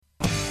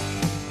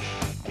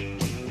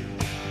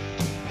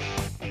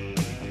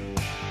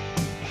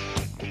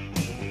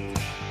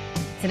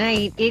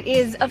Tonight, it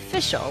is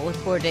official.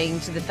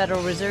 According to the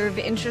Federal Reserve,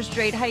 interest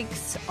rate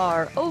hikes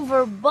are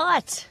over,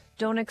 but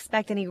don't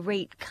expect any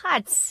rate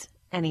cuts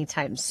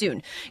anytime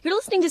soon. You're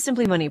listening to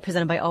Simply Money,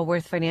 presented by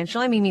Allworth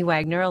Financial. I'm Amy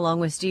Wagner, along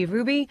with Steve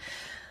Ruby.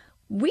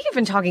 We have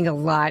been talking a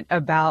lot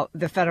about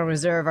the Federal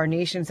Reserve, our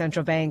nation's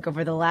central bank,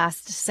 over the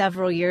last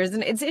several years.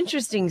 And it's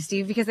interesting,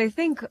 Steve, because I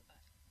think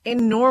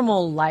in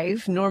normal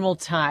life, normal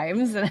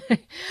times,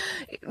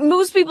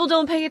 most people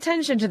don't pay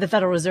attention to the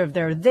Federal Reserve.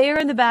 They're there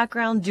in the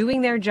background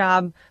doing their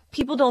job.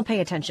 People don't pay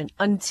attention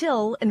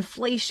until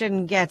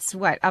inflation gets,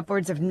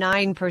 upwards of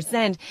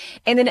 9%.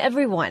 And then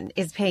everyone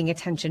is paying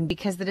attention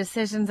because the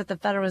decisions that the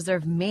Federal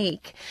Reserve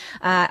make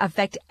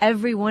affect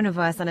every one of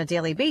us on a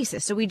daily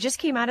basis. So we just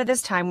came out of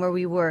this time where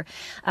we were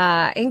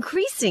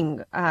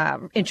increasing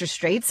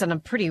interest rates on a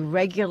pretty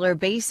regular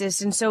basis.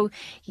 And so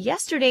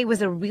yesterday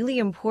was a really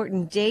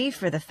important day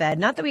for the Fed.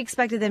 Not that we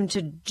expected them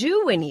to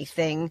do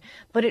anything,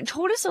 but it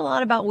told us a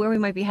lot about where we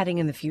might be heading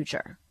in the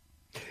future.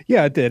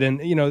 Yeah, it did. And,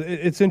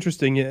 it's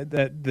interesting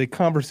that the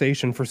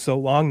conversation for so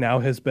long now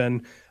has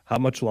been, how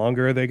much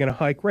longer are they going to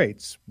hike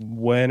rates?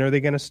 When are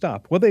they going to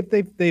stop? Well,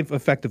 they've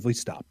effectively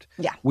stopped.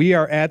 Yeah. We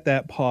are at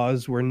that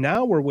pause where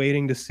now we're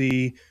waiting to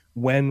see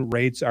when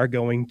rates are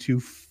going to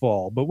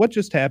fall. But what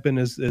just happened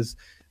is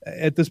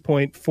at this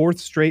point, fourth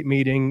straight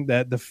meeting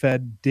that the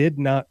Fed did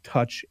not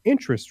touch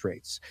interest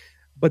rates.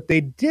 But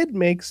they did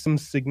make some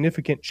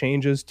significant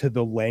changes to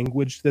the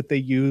language that they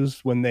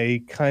use when they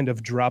kind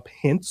of drop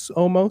hints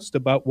almost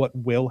about what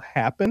will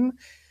happen.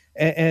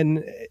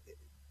 And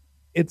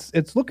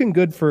it's looking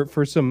good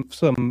for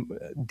some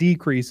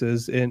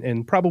decreases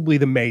in probably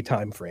the May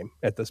timeframe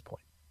at this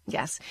point.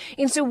 Yes.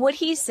 And so what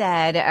he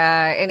said,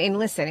 and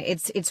listen,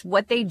 it's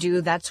what they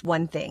do. That's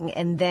one thing.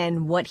 And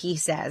then what he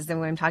says, and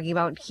when I'm talking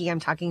about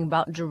I'm talking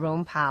about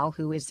Jerome Powell,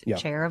 who is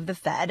chair of the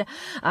Fed.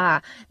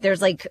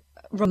 There's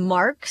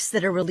remarks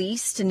that are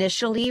released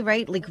initially,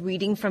 right? Like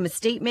reading from a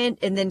statement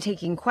and then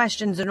taking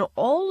questions. And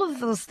all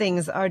of those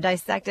things are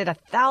dissected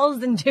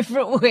 1,000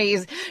 different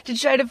ways to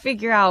try to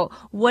figure out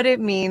what it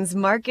means.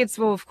 Markets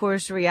will, of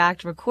course,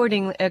 react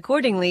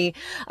accordingly.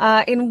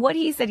 And what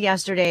he said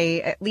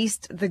yesterday, at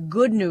least the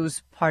good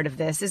news part of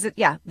this is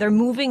that, they're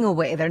moving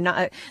away. They're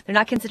not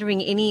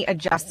considering any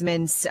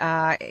adjustments,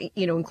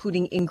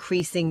 including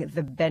increasing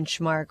the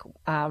benchmark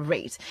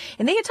rate.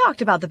 And they had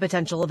talked about the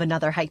potential of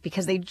another hike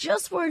because they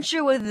just weren't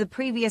sure whether the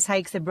previous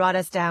hikes had brought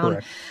us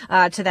down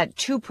to that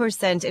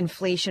 2%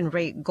 inflation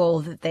rate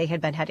goal that they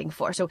had been heading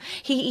for. So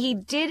he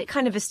did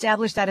kind of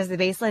establish that as the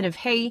baseline of,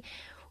 hey,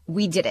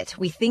 we did it.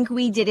 We think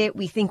we did it.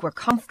 We think we're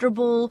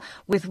comfortable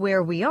with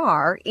where we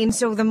are. And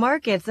so the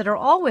markets that are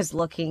always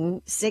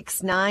looking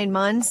 6, 9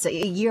 months, a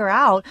year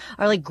out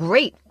are like,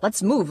 great,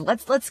 let's move.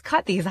 Let's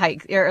cut these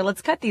hikes or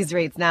let's cut these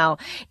rates now.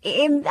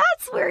 And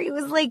that's where he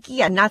was like,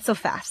 not so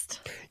fast.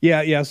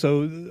 Yeah.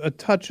 So a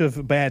touch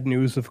of bad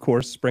news, of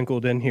course,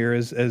 sprinkled in here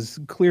is as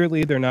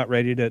clearly they're not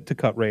ready to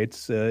cut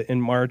rates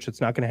in March.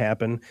 It's not going to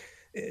happen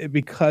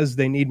because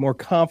they need more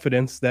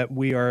confidence that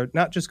we are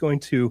not just going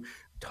to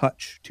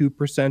touch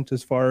 2%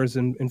 as far as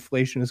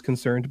inflation is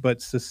concerned, but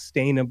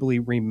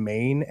sustainably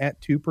remain at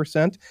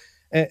 2%.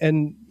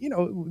 And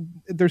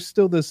there's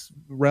still this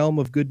realm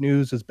of good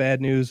news is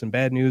bad news and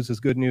bad news is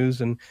good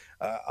news. And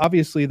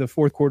obviously the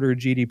fourth quarter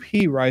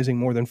GDP rising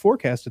more than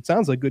forecast, it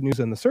sounds like good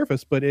news on the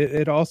surface, but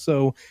it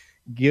also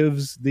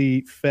gives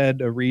the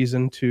Fed a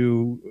reason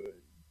to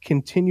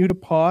continue to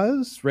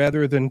pause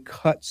rather than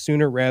cut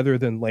sooner rather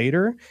than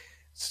later,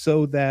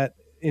 so that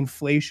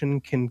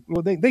inflation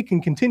they can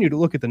continue to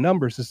look at the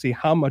numbers to see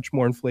how much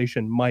more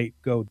inflation might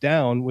go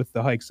down with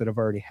the hikes that have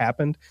already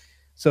happened.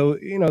 So,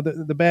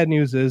 the bad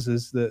news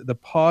is the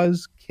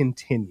pause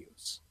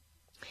continues.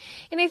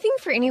 And I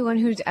think for anyone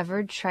who's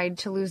ever tried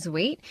to lose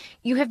weight,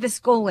 you have this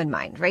goal in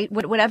mind, right?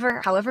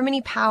 However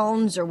many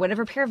pounds or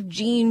whatever pair of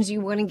jeans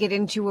you want to get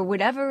into or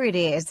whatever it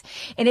is.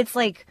 And it's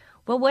like,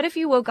 well, what if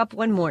you woke up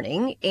one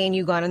morning and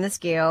you got on the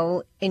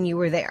scale and you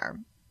were there?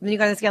 Then you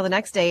got on the scale the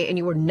next day and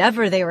you were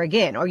never there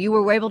again, or you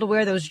were able to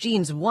wear those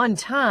jeans one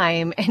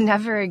time and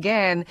never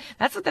again.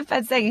 That's what the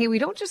Fed's saying. Hey, we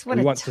don't just want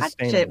to touch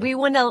it. We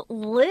want to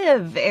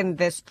live in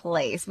this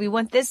place. We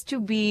want this to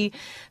be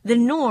the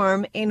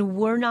norm, and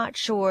we're not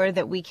sure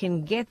that we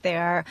can get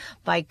there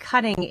by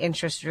cutting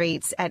interest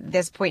rates at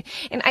this point.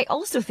 And I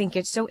also think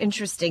it's so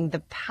interesting,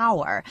 the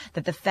power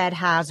that the Fed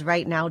has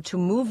right now to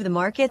move the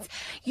markets.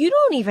 You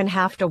don't even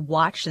have to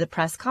watch the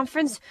press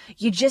conference.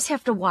 You just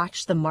have to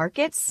watch the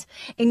markets,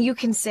 and you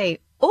can say,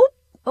 oh,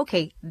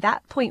 okay,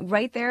 that point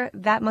right there,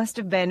 that must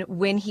have been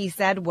when he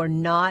said we're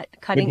not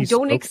cutting.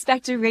 Don't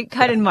expect a rate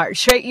cut in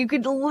March, right? You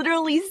could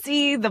literally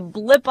see the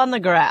blip on the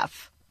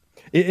graph.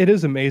 It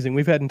is amazing.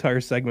 We've had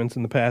entire segments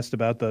in the past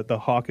about the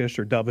hawkish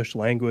or dovish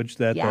language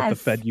that the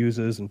Fed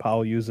uses and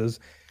Powell uses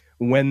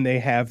when they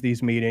have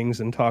these meetings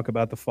and talk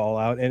about the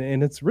fallout.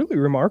 And it's really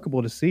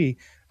remarkable to see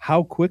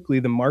how quickly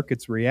the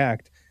markets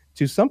react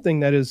to something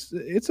that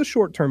it's a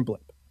short-term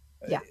blip.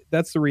 Yeah.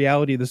 That's the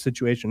reality of the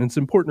situation. It's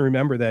important to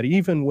remember that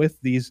even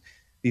with these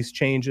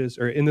changes,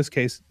 or in this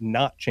case,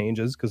 not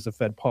changes because the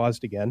Fed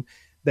paused again,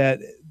 that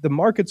the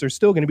markets are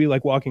still going to be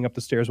like walking up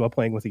the stairs while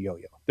playing with a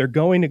yo-yo. They're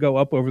going to go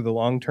up over the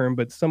long term,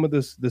 but some of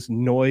this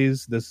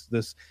noise,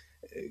 this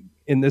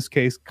in this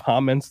case,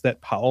 comments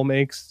that Powell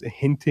makes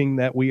hinting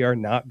that we are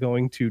not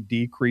going to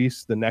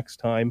decrease the next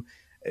time,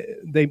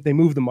 they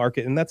move the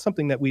market. And that's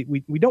something that we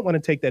don't want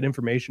to take that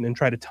information and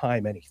try to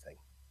time anything.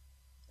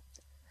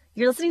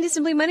 You're listening to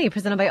Simply Money,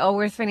 presented by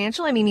Allworth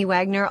Financial. I'm Amy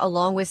Wagner,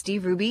 along with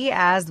Steve Ruby,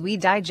 as we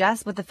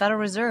digest what the Federal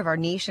Reserve, our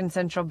nation's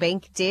central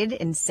bank, did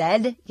and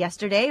said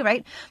yesterday,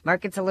 right?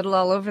 Markets a little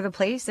all over the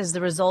place as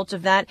the result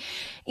of that.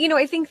 You know,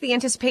 I think the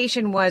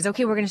anticipation was,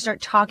 okay, we're going to start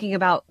talking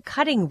about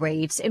cutting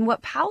rates. And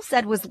what Powell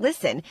said was,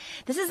 listen,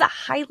 this is a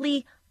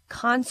highly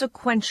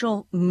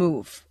consequential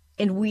move,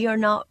 and we are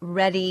not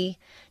ready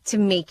to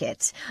make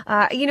it.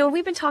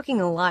 We've been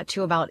talking a lot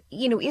too about,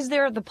 is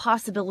there the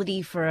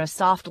possibility for a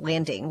soft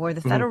landing where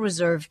the Federal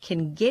Reserve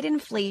can get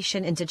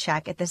inflation into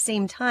check at the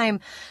same time,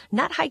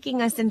 not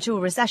hiking us into a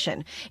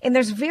recession? And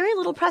there's very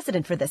little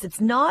precedent for this. It's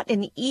not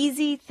an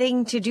easy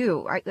thing to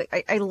do.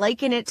 I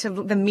liken it to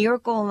the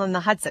miracle on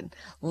the Hudson,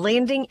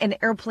 landing an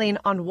airplane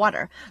on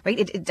water, right?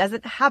 It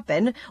doesn't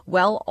happen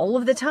well all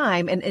of the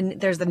time. And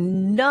there's a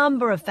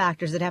number of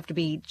factors that have to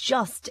be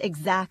just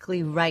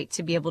exactly right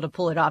to be able to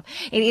pull it off.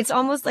 And it's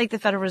almost like the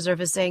Federal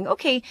Reserve is saying,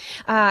 okay,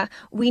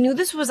 we knew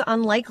this was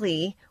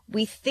unlikely.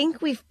 We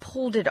think we've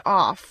pulled it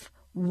off.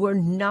 We're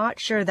not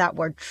sure that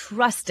we're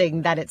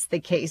trusting that it's the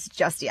case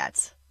just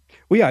yet.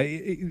 Well,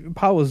 yeah,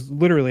 Powell was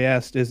literally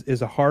asked,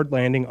 is a hard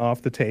landing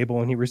off the table?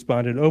 And he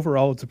responded,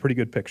 overall, it's a pretty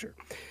good picture.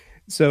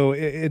 So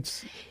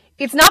it's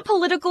not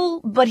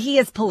political, but he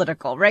is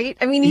political, right?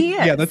 I mean, he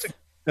is. Yeah,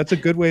 that's a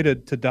good way to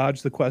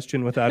dodge the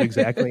question without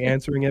exactly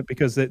answering it,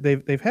 because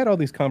they've had all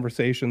these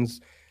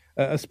conversations,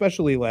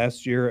 especially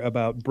last year,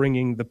 about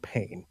bringing the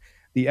pain,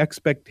 the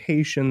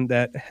expectation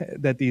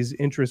that these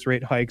interest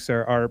rate hikes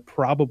are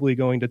probably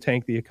going to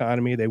tank the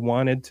economy. They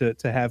wanted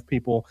to have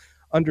people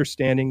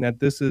understanding that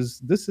this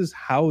is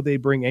how they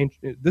bring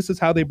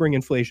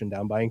inflation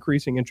down, by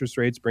increasing interest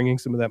rates, bringing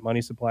some of that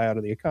money supply out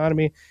of the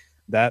economy.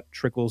 That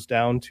trickles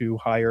down to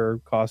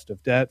higher cost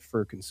of debt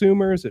for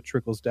consumers. It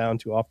trickles down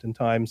to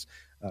oftentimes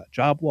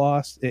job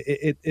loss.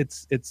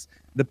 It's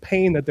the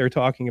pain that they're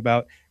talking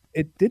about.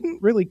 It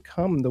didn't really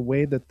come the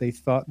way that they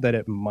thought that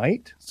it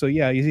might. So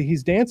yeah,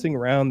 he's dancing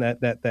around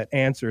that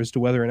answer as to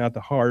whether or not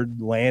the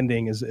hard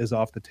landing is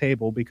off the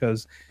table,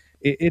 because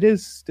it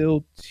is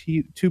still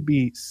to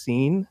be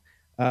seen.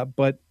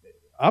 But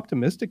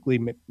optimistically,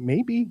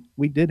 maybe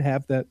we did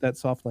have that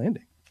soft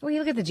landing. Well, you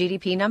look at the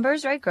GDP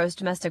numbers, right? Gross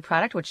domestic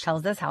product, which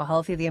tells us how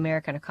healthy the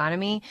American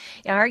economy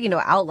are,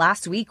 out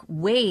last week,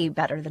 way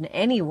better than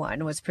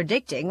anyone was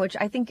predicting, which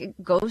I think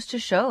it goes to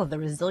show the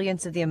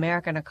resilience of the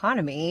American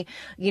economy,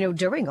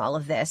 during all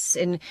of this.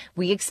 And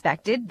we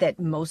expected that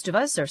most of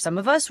us, or some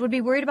of us, would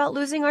be worried about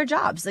losing our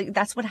jobs. Like,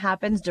 that's what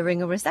happens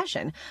during a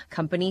recession.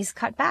 Companies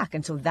cut back.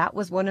 And so that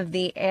was one of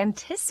the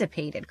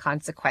anticipated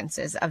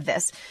consequences of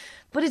this.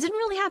 But it didn't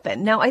really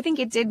happen. Now, I think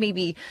it did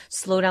maybe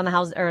slow down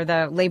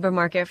the labor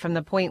market from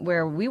the point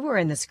where we were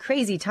in this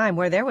crazy time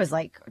where there was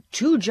like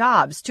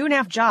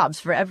 2.5 jobs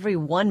for every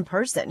one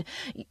person.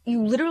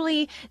 You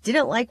literally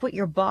didn't like what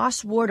your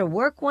boss wore to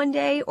work one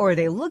day, or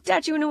they looked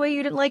at you in a way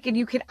you didn't like, and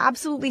you could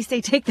absolutely say,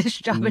 take this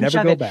job and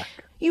shove it. Never go back.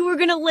 You were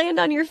going to land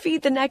on your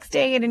feet the next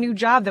day in a new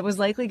job that was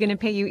likely going to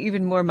pay you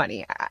even more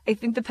money. I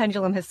think the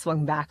pendulum has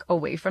swung back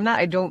away from that.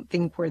 I don't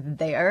think we're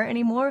there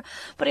anymore,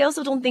 but I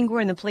also don't think we're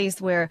in the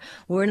place where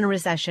we're in a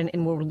recession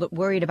and we're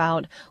worried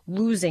about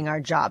losing our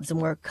jobs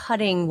and we're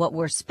cutting what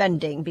we're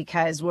spending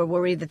because we're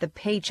worried that the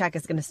paycheck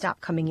is going to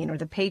stop coming in or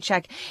the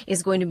paycheck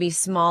is going to be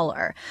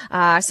smaller.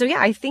 So yeah,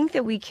 I think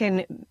that we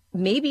can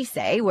maybe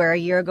say, where a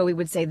year ago we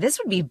would say this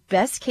would be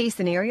best case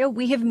scenario,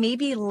 we have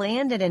maybe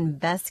landed in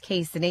best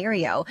case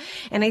scenario.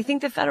 And I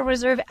think the Federal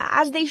Reserve,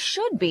 as they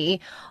should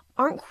be,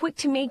 aren't quick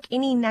to make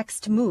any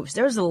next moves.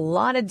 There's a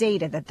lot of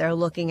data that they're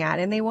looking at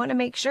and they want to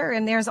make sure.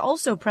 And there's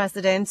also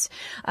precedents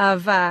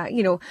of,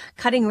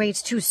 cutting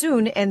rates too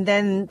soon and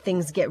then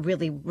things get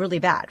really, really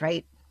bad,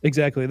 right?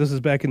 Exactly. This is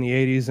back in the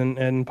 80s.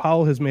 And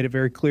Powell has made it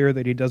very clear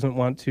that he doesn't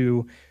want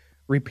to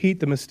repeat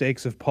the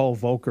mistakes of Paul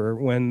Volcker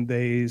when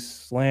they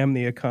slammed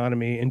the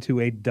economy into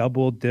a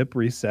double dip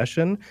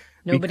recession.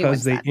 Nobody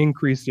because they that.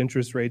 increased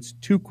interest rates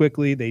too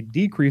quickly, they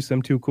decreased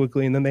them too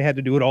quickly, and then they had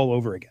to do it all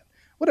over again.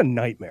 What a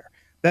nightmare.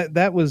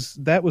 That was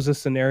a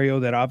scenario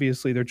that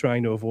obviously they're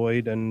trying to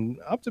avoid, and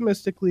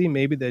optimistically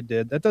maybe they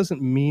did. That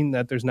doesn't mean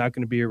that there's not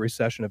going to be a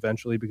recession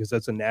eventually, because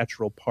that's a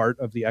natural part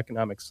of the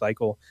economic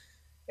cycle.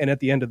 And at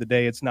the end of the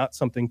day, it's not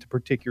something to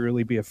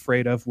particularly be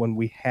afraid of when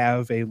we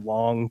have a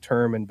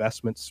long-term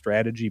investment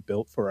strategy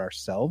built for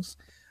ourselves.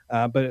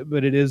 But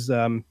it is,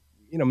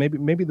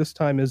 maybe this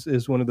time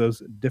is one of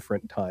those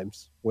different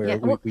times where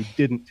we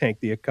didn't tank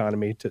the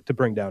economy to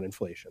bring down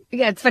inflation.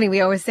 Yeah, it's funny.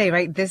 We always say,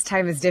 right, this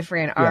time is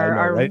different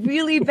are right?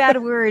 really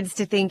bad words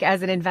to think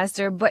as an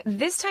investor. But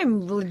this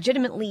time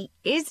legitimately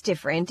is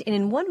different. And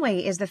in one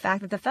way is the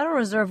fact that the Federal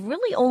Reserve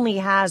really only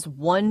has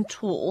one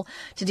tool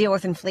to deal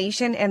with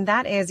inflation, and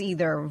that is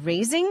either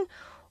raising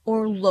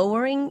or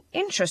lowering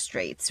interest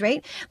rates,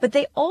 right? But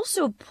they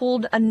also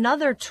pulled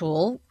another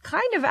tool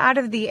kind of out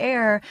of the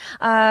air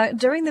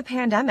during the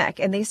pandemic,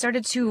 and they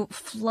started to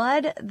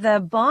flood the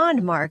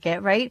bond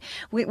market, right,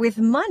 with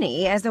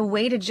money as a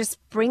way to just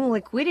bring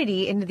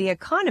liquidity into the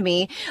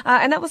economy,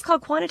 and that was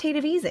called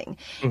quantitative easing.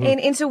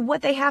 And so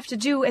what they have to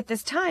do at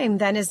this time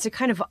then is to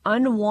kind of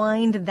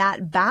unwind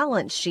that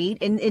balance sheet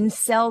and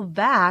sell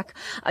back,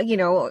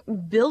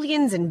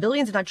 billions and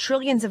billions, if not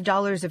trillions of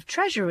dollars of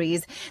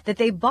treasuries that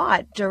they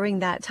bought during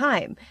that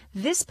time.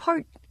 This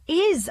part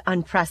is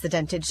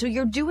unprecedented. So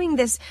you're doing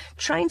this,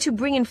 trying to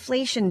bring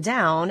inflation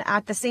down.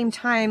 At the same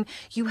time,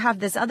 you have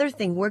this other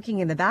thing working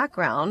in the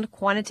background,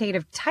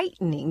 quantitative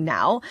tightening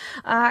now.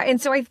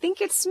 And so I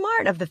think it's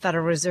smart of the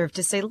Federal Reserve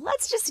to say,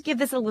 let's just give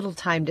this a little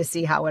time to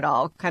see how it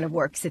all kind of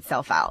works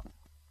itself out.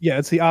 Yeah,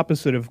 it's the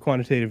opposite of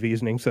quantitative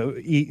easing. So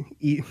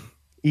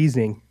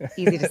easing.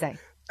 Easy to say.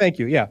 Thank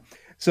you. Yeah.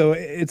 So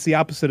it's the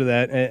opposite of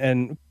that.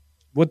 And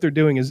what they're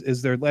doing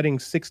is they're letting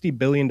 $60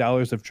 billion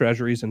of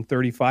treasuries and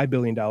 $35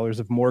 billion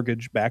of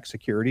mortgage-backed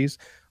securities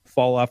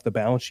fall off the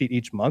balance sheet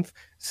each month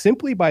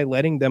simply by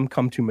letting them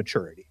come to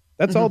maturity.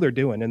 That's all they're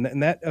doing.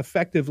 And that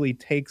effectively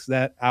takes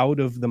that out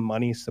of the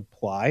money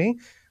supply,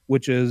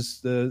 which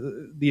is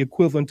the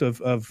equivalent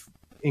of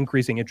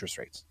increasing interest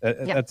rates.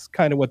 That's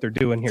kind of what they're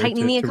doing here.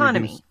 Tightening the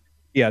economy.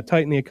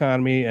 Tighten the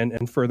economy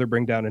and further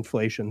bring down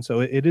inflation. So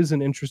it is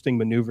an interesting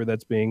maneuver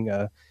that's being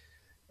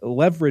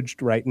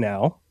leveraged right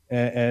now.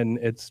 And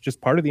it's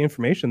just part of the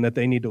information that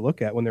they need to look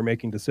at when they're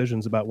making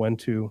decisions about when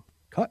to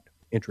cut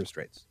interest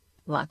rates.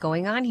 A lot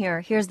going on here.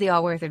 Here's the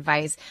Allworth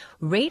advice.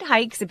 Rate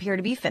hikes appear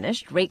to be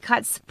finished. Rate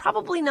cuts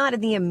probably not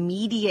in the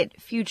immediate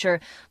future.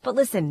 But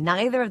listen,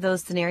 neither of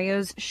those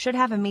scenarios should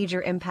have a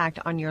major impact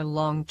on your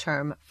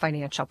long-term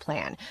financial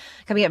plan.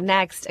 Coming up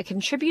next, a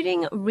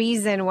contributing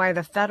reason why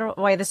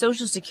the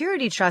Social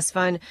Security Trust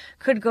Fund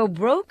could go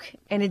broke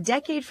in a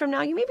decade from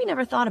now. You maybe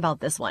never thought about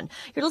this one.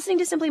 You're listening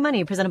to Simply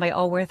Money, presented by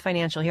Allworth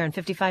Financial here on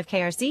 55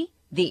 KRC,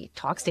 the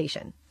talk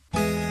station.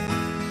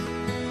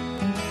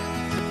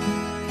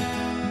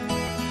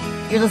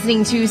 You're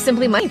listening to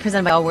Simply Money,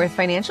 presented by Allworth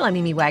Financial. I'm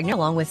Amy Wagner,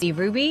 along with Steve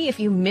Ruby. If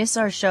you miss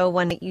our show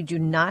one night, you do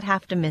not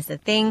have to miss a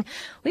thing.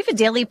 We have a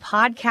daily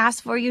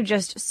podcast for you.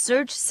 Just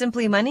search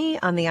Simply Money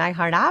on the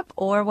iHeart app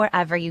or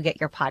wherever you get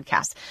your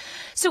podcasts.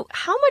 So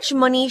how much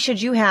money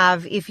should you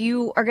have if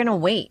you are going to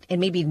wait and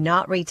maybe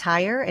not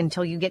retire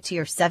until you get to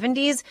your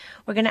 70s?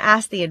 We're going to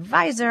ask the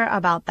advisor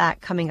about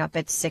that coming up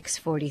at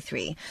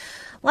 6:43.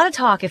 A lot of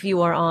talk, if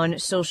you are on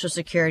Social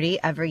Security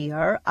every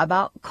year,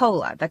 about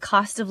COLA, the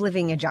cost of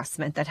living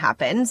adjustment that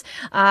happens.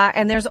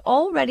 And there's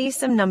already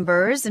some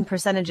numbers and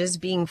percentages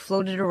being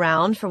floated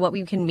around for what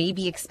we can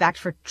maybe expect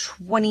for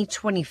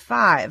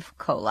 2025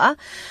 COLA.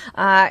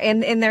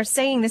 And they're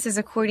saying this is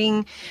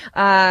according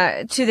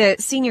to the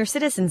Senior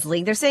Citizens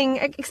League. They're saying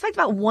expect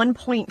about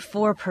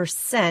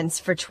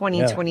 1.4% for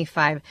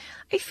 2025. Yeah.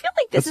 I feel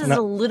like this is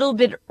a little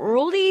bit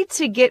early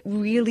to get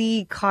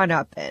really caught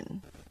up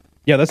in.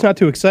 Yeah, that's not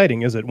too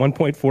exciting, is it?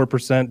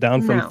 1.4%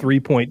 down from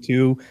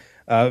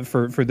 3.2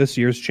 for this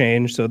year's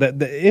change. So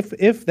that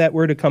if that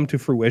were to come to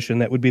fruition,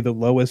 that would be the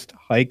lowest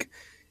hike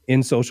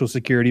in Social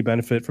Security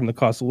benefit from the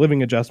cost of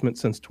living adjustment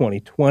since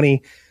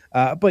 2020.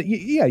 But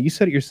you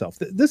said it yourself.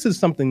 This is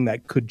something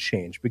that could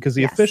change because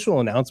the official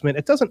announcement,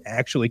 it doesn't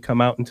actually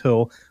come out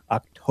until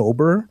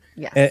October.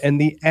 Yes.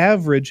 And the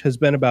average has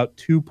been about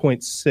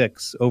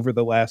 2.6 over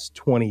the last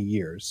 20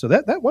 years. So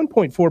that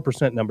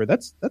 1.4% number,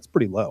 that's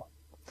pretty low.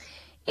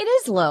 It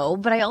is low,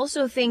 but I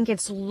also think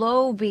it's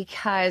low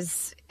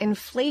because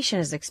inflation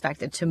is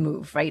expected to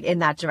move right in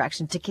that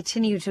direction, to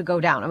continue to go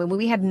down. I mean, when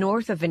we had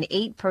north of an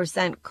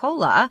 8%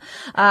 COLA,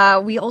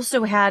 we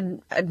also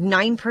had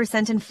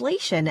 9%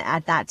 inflation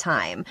at that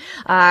time.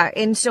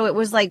 And so it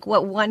was like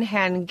what one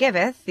hand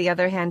giveth, the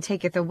other hand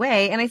taketh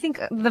away. And I think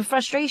the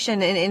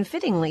frustration and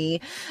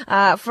fittingly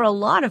for a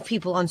lot of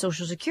people on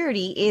Social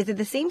Security is at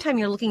the same time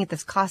you're looking at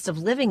this cost of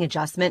living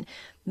adjustment,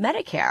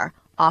 Medicare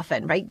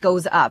often, right,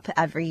 goes up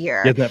every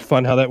year. Isn't that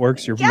fun how that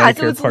works? Your Medicare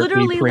so it's Part B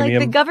literally premium.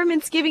 like the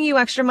government's giving you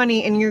extra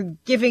money and you're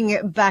giving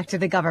it back to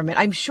the government.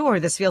 I'm sure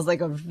this feels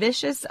like a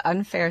vicious,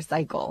 unfair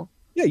cycle.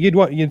 Yeah,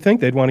 you'd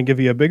think they'd want to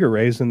give you a bigger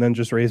raise and then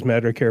just raise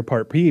Medicare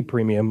Part B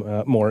premium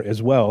more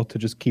as well to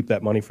just keep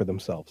that money for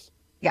themselves.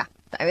 Yeah.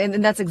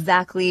 And that's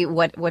exactly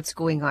what's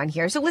going on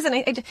here. So listen,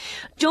 I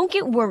don't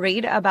get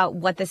worried about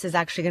what this is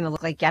actually going to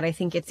look like yet. I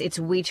think it's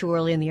way too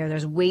early in the year.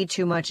 There's way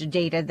too much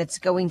data that's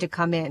going to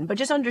come in. But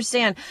just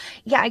understand,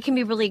 it can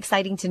be really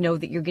exciting to know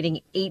that you're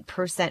getting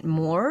 8%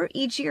 more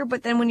each year.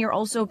 But then when you're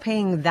also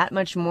paying that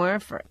much more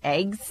for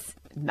eggs,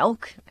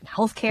 milk and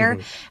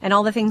healthcare and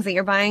all the things that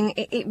you're buying,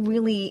 it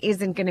really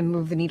isn't going to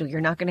move the needle. You're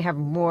not going to have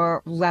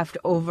more left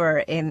over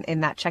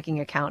in that checking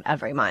account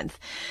every month.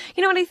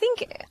 And I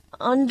think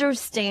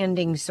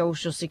understanding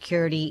Social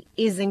Security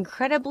is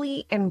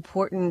incredibly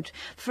important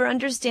for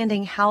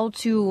understanding how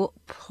to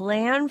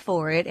plan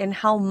for it and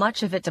how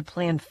much of it to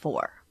plan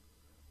for.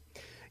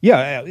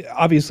 Yeah,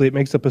 obviously it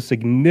makes up a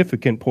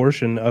significant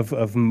portion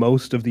of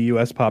most of the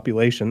U.S.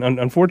 population.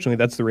 Unfortunately,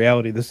 that's the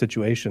reality of the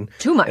situation.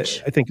 Too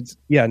much. I think it's,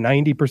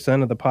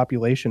 90% of the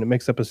population. It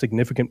makes up a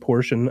significant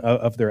portion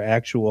of their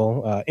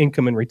actual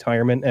income in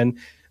retirement. And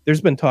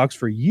there's been talks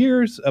for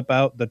years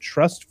about the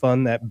trust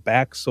fund that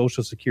backs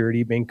Social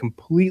Security being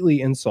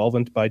completely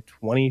insolvent by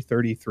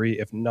 2033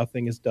 if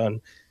nothing is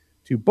done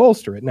to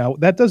bolster it. Now,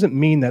 that doesn't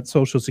mean that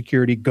Social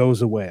Security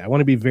goes away. I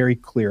want to be very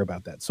clear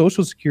about that.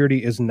 Social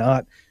Security is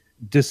not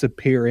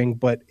disappearing,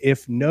 but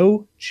if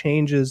no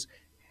changes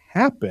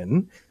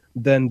happen,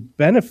 then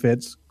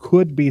benefits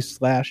could be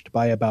slashed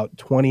by about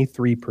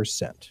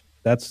 23%.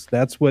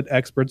 That's what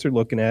experts are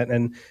looking at,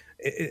 and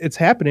it's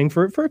happening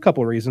for a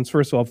couple of reasons.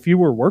 First of all,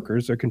 fewer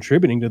workers are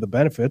contributing to the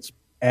benefits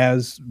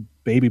as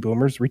baby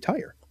boomers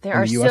retire. There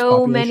are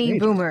so many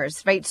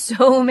boomers, right?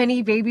 So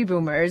many baby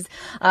boomers.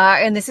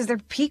 And this is their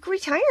peak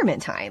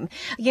retirement time.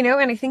 And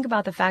I think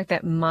about the fact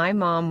that my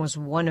mom was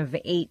one of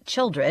 8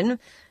 children,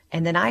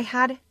 and then I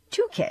had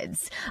 2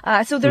 kids.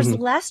 So there's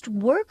less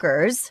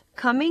workers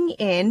coming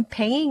in,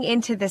 paying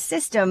into the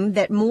system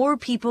that more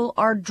people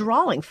are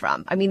drawing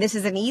from. I mean, this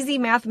is an easy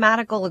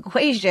mathematical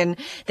equation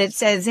that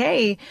says,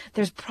 hey,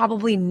 there's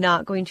probably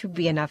not going to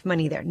be enough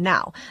money there.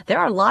 Now, there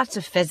are lots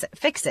of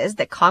fixes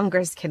that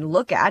Congress can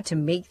look at to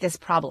make this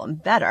problem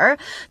better.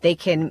 They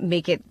can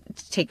make it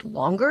take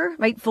longer,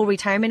 right? Full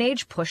retirement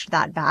age, push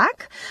that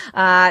back.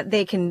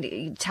 They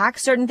can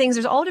tax certain things.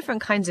 There's all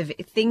different kinds of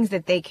things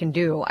that they can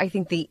do. I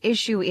think the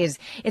issue is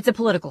it's a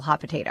political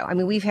hot potato. I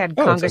mean, we've had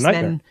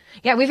congressmen.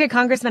 Yeah, we've had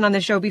congressmen on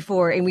the show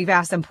before, and we've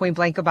asked them point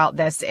blank about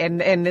this,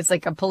 and it's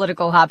like a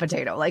political hot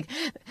potato. Like,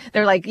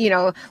 they're like,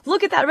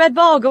 look at that red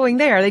ball going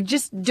there. They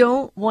just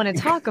don't want to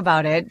talk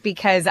about it,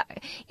 because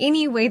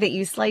any way that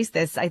you slice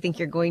this, I think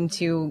you're going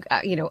to,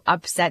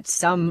 upset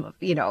some,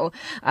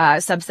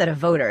 subset of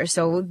voters.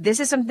 So this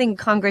is something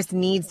Congress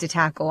needs to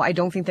tackle. I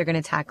don't think they're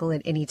going to tackle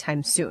it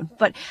anytime soon.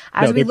 But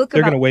as we look,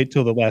 they're going to wait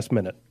till the last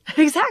minute.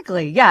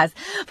 Exactly. Yes.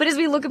 But as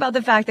we look about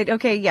the fact that,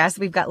 okay, yes,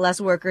 we've got less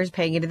workers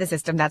paying into the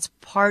system. That's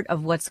part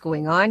of what's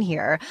going on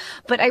here.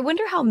 But I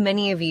wonder how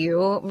many of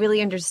you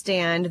really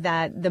understand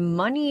that the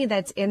money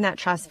that's in that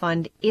trust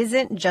fund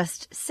isn't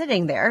just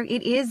sitting there.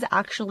 It is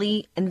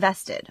actually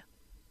invested.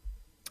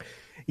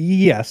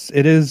 Yes,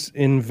 it is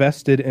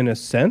invested in a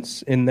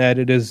sense, in that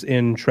it is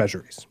in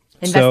treasuries.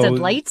 Invested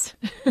light?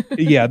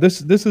 Yeah,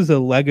 this is a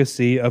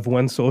legacy of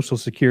when Social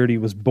Security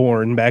was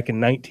born back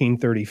in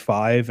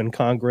 1935, and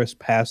Congress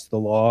passed the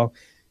law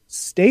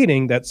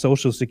stating that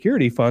Social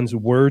Security funds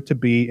were to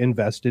be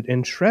invested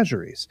in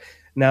treasuries.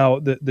 Now,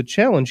 the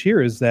challenge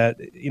here is that,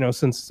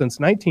 since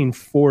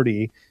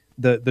 1940,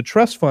 the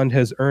trust fund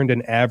has earned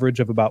an average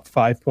of about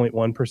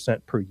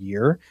 5.1% per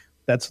year.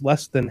 That's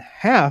less than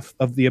half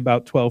of the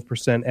about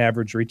 12%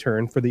 average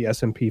return for the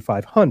S&P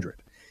 500.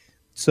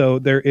 So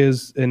there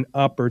is an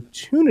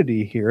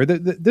opportunity here.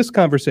 This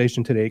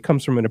conversation today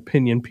comes from an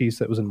opinion piece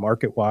that was in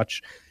Market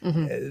Watch.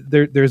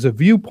 There's a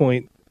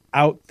viewpoint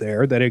out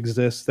there that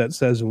exists that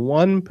says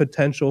one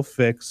potential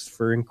fix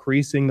for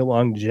increasing the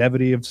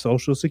longevity of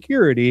Social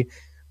Security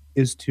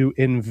is to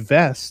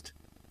invest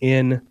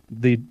in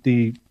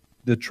the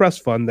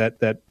trust fund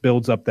that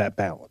builds up that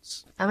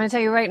balance. I'm going to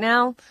tell you right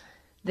now,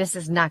 this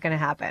is not going to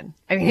happen.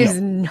 I mean, it's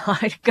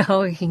not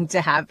going to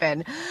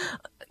happen.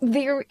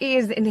 There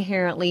is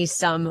inherently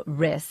some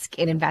risk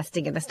in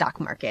investing in the stock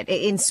market.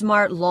 In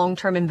smart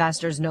long-term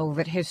investors know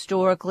that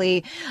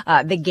historically,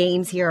 the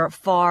gains here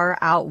far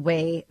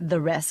outweigh the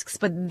risks.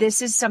 But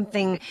this is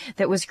something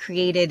that was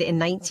created in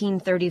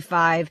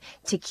 1935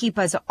 to keep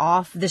us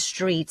off the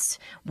streets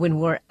when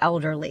we're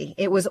elderly.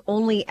 It was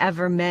only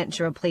ever meant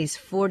to replace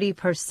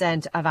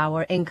 40% of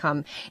our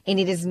income.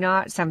 And it is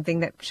not something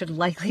that should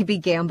likely be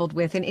gambled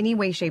with in any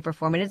way, shape, or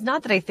form. And it's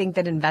not that I think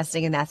that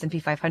investing in the S&P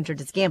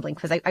 500 is gambling,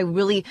 because I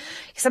really,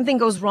 if something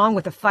goes wrong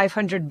with the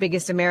 500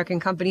 biggest American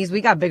companies,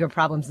 we got bigger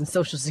problems than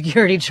Social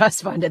Security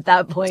Trust Fund at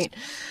that point.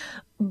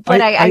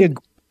 But I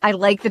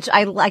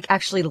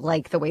actually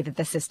like the way that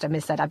the system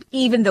is set up,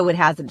 even though it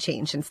hasn't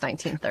changed since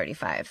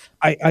 1935.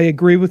 I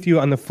agree with you.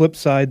 On the flip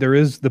side, there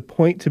is the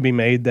point to be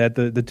made that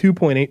the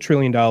 $2.8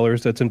 trillion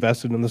that's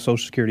invested in the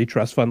Social Security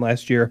Trust Fund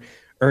last year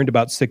earned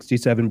about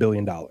 $67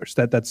 billion.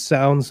 That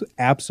sounds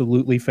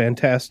absolutely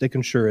fantastic,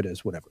 and sure it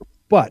is, whatever.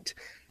 But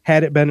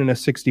had it been in a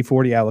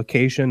 60-40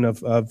 allocation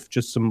of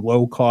just some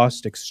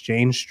low-cost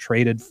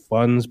exchange-traded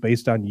funds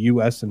based on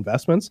U.S.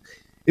 investments,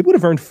 it would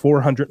have earned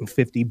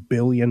 $450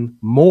 billion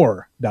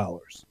more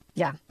dollars.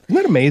 Yeah. Isn't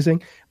that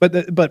amazing? But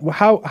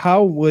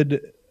how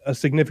would a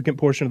significant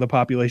portion of the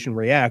population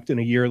react in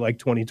a year like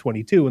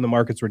 2022 when the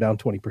markets were down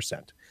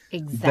 20%?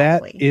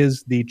 Exactly. That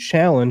is the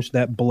challenge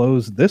that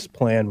blows this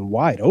plan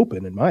wide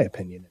open, in my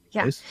opinion.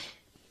 Anyways.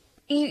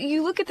 Yeah.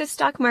 You look at the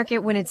stock market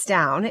when it's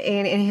down,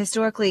 and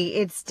historically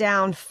it's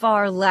down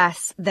far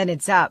less than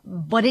it's up,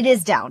 but it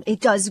is down. It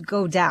does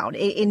go down.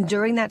 And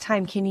during that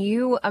time, can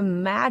you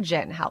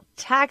imagine how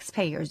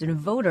taxpayers and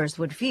voters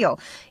would feel?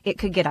 It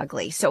could get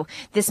ugly. So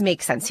this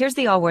makes sense. Here's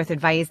the Allworth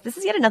advice. This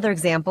is yet another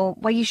example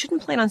why you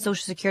shouldn't plan on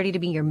Social Security to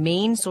be your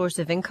main source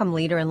of income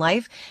later in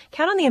life.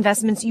 Count on the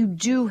investments you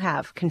do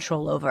have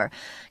control over.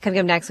 Coming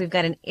up next, we've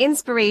got an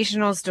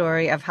inspirational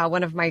story of how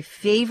one of my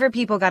favorite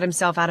people got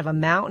himself out of a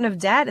mountain of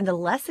debt and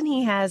the lesson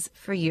he has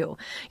for you.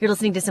 You're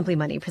listening to Simply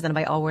Money, presented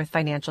by Allworth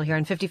Financial here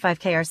on 55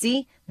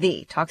 KRC,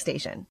 the talk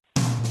station.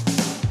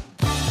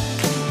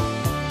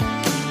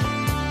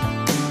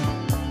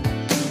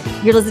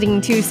 You're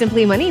listening to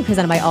Simply Money,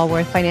 presented by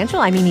Allworth Financial.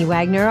 I'm Amy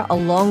Wagner,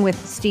 along with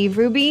Steve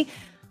Ruby.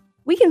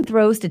 We can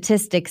throw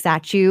statistics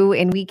at you,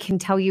 and we can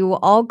tell you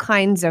all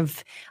kinds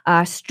of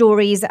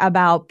stories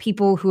about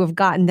people who have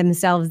gotten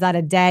themselves out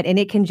of debt, and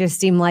it can just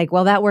seem like,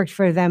 well, that worked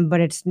for them,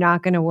 but it's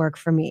not going to work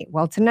for me.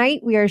 Well,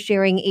 tonight we are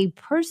sharing a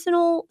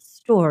personal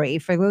story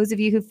for those of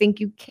you who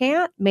think you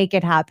can't make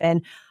it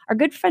happen. Our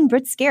good friend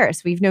Britt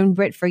Scarce. We've known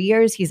Britt for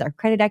years. He's our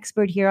credit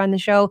expert here on the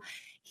show.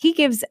 He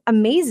gives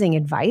amazing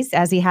advice,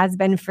 as he has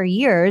been for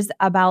years,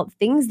 about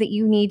things that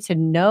you need to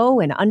know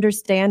and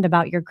understand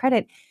about your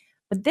credit.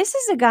 But this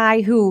is a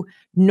guy who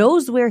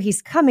knows where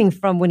he's coming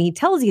from when he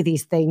tells you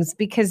these things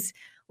because,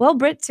 well,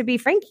 Britt, to be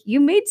frank, you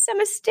made some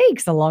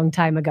mistakes a long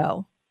time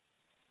ago.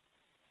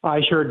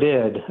 I sure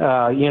did.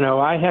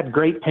 I had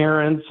great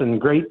parents and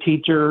great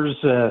teachers,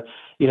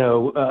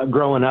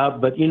 growing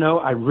up, but,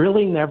 I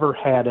really never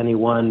had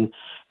anyone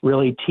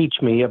really teach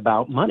me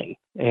about money.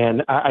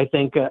 And I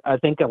think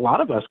a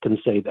lot of us can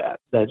say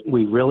that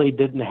we really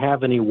didn't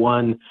have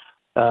anyone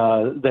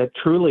that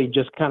truly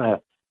just kind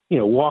of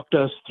walked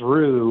us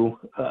through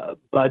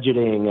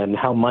budgeting and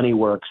how money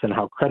works and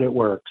how credit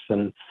works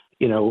and,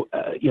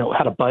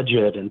 how to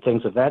budget and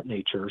things of that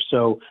nature.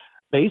 So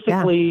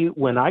basically,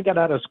 when I got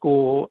out of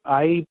school,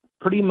 I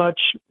pretty much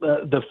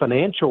the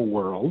financial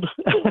world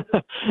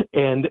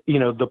and,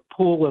 the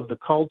pool of the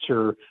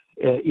culture,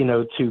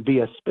 to be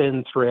a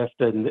spendthrift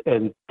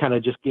and kind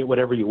of just get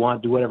whatever you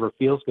want, do whatever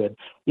feels good,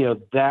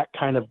 that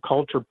kind of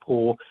culture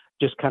pool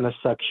just kind of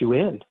sucks you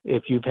in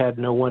if you've had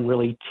no one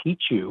really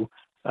teach you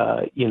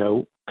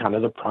kind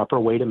of the proper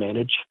way to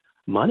manage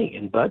money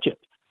and budget.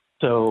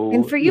 So,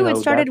 and for you, it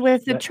started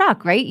with a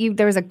truck, right?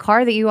 There was a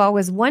car that you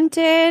always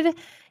wanted.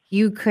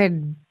 You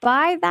could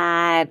buy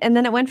that, and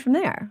then it went from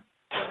there.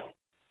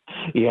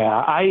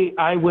 Yeah,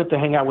 I went to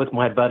hang out with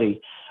my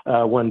buddy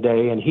one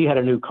day, and he had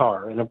a new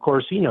car. And of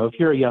course, if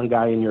you're a young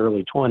guy in your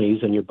early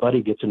 20s and your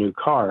buddy gets a new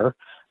car,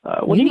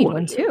 what do you need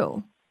one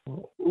too?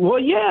 Well,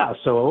 yeah.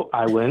 So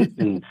I went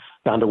and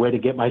found a way to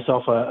get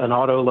myself an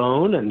auto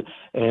loan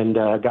and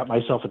got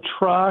myself a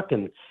truck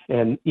and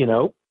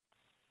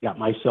got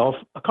myself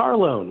a car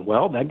loan.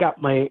 Well, that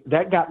got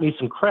me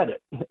some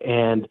credit.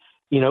 And,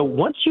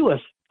 once you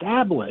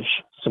establish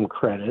some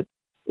credit,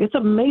 it's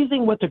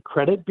amazing what the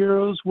credit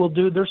bureaus will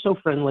do. They're so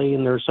friendly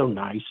and they're so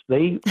nice.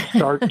 They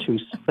start to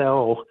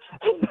sell.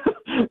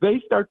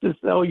 They start to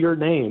sell your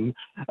name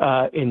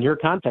and your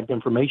contact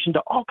information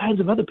to all kinds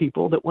of other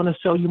people that want to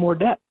sell you more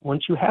debt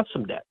once you have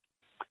some debt.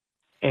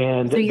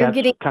 And so you're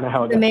getting kind of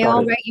how the mail,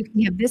 started. Right? You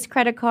can have this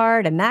credit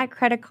card and that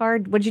credit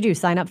card. What'd you do?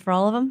 Sign up for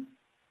all of them?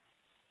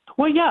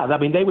 Well, yeah. I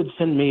mean, they would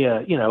send me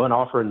an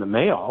offer in the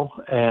mail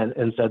and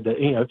said that,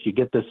 if you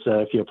get this,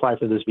 if you apply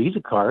for this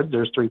Visa card,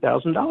 there's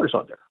 $3,000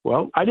 on there.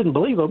 Well, I didn't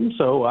believe them,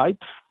 so I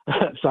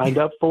signed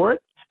up for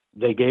it.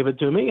 They gave it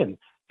to me, and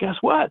guess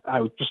what?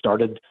 I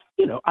started,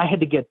 I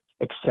had to get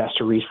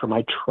accessories for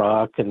my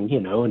truck and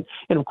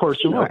of course,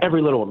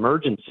 every little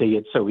emergency,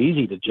 it's so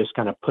easy to just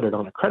kind of put it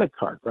on a credit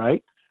card,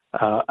 right?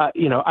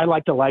 I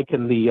like to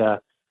liken the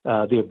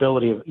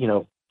ability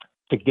of,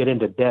 to get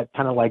into debt,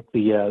 kind of like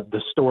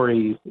the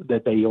story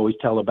that they always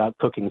tell about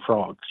cooking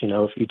frogs.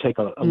 If you take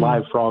a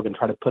live frog and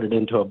try to put it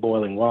into a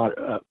boiling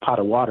water, pot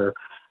of water,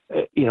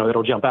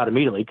 it'll jump out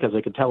immediately because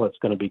they can tell it's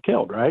going to be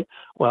killed, right?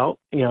 Well,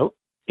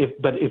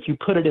 if you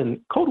put it in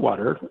cold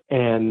water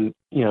and,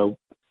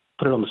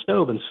 put it on the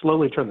stove and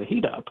slowly turn the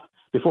heat up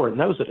before it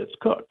knows that it's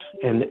cooked.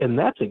 And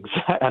that's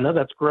I know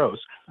that's gross,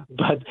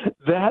 but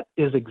that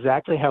is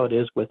exactly how it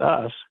is with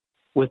us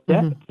with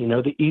debt.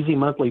 Mm-hmm. The easy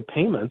monthly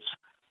payments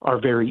are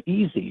very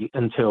easy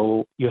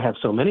until you have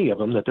so many of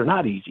them that they're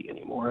not easy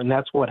anymore. And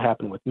that's what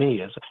happened with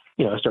me is,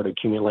 I started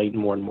accumulating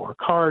more and more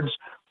cards,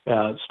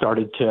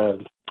 started to,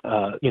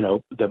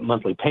 the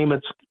monthly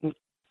payments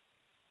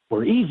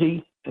were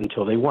easy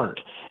until they weren't.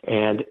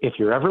 And if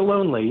you're ever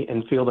lonely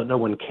and feel that no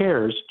one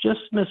cares, just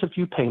miss a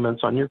few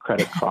payments on your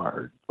credit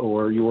card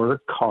or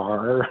your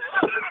car.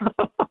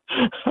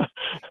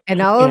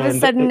 And all of a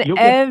sudden,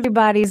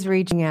 everybody's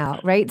reaching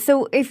out, right?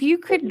 So if you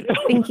could,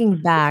 thinking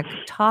back,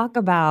 talk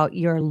about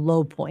your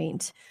low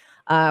point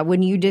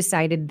when you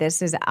decided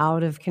this is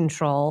out of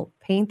control,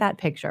 paint that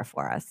picture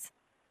for us.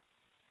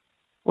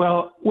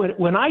 Well,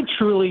 when I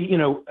truly,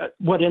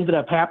 what ended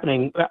up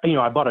happening,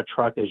 I bought a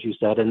truck, as you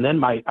said, and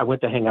then I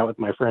went to hang out with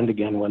my friend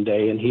again one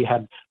day, and he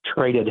had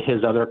traded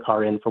his other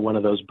car in for one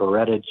of those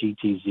Beretta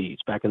GTZs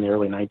back in the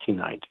early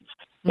 1990s.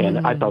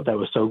 And I thought that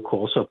was so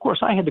cool. So of course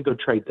I had to go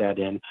trade that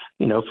in,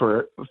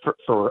 for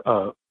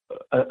a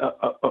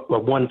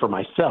one for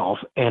myself.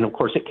 And of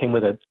course it came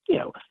with a,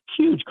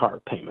 huge car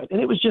payment,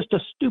 and it was just a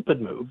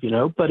stupid move,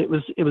 but it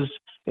was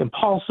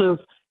impulsive.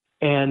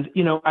 And,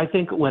 I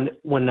think when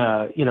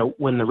the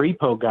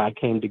repo guy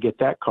came to get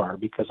that car,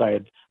 because I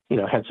had,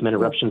 had some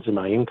interruptions in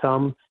my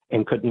income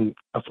and couldn't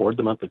afford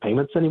the monthly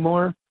payments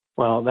anymore.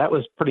 Well, that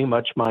was pretty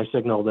much my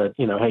signal that,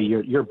 hey,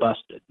 you're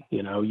busted.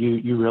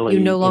 You really, you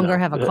no longer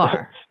have a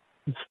car.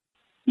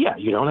 Yeah.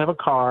 You don't have a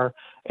car.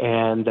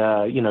 And,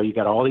 you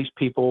got all these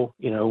people,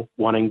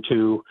 wanting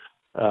to,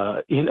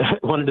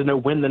 wanted to know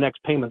when the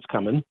next payment's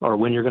coming or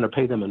when you're going to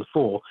pay them in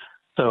full.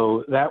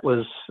 So that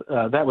was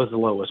the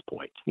lowest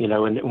point,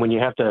 and when you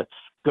have to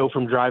go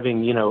from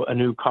driving, a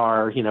new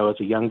car, as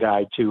a young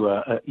guy to,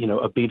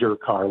 a beater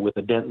car with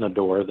a dent in the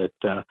door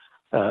that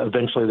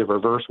eventually the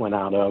reverse went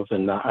out of,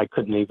 and I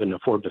couldn't even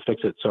afford to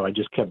fix it. So I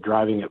just kept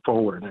driving it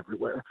forward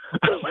everywhere.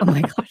 Oh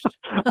my gosh.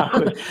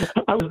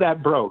 I was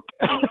that broke.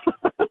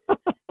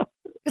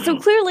 So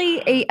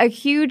clearly a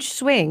huge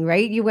swing,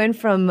 right? You went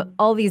from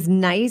all these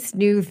nice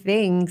new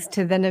things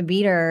to then a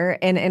beater.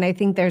 And I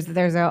think there's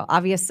an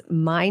obvious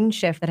mind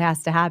shift that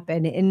has to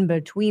happen in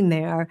between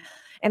there.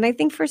 And I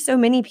think for so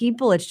many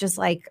people, it's just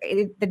like,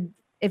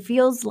 it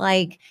feels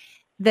like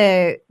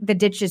the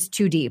ditch is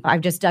too deep.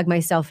 I've just dug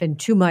myself in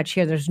too much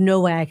here. There's no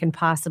way I can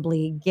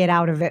possibly get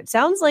out of it.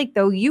 Sounds like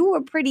though you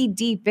were pretty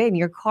deep in,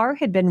 your car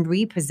had been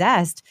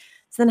repossessed.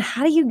 So then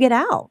how do you get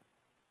out?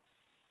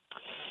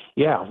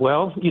 Yeah,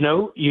 well,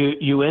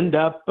 you end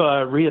up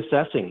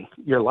reassessing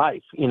your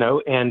life,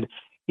 and,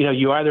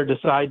 you either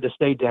decide to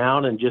stay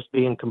down and just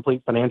be in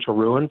complete financial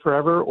ruin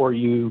forever, or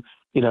you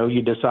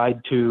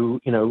decide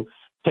to,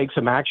 take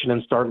some action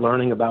and start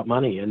learning about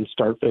money and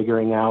start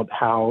figuring out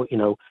how,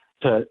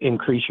 to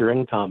increase your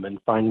income and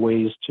find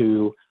ways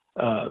to,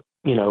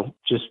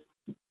 just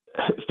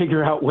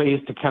figure out ways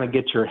to kind of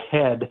get your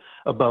head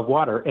above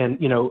water. And,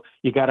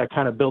 you got to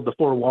kind of build the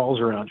four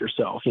walls around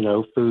yourself,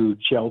 food,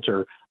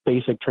 shelter,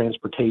 basic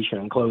transportation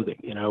and clothing,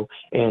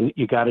 and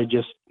you got to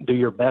just do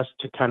your best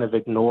to kind of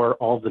ignore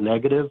all the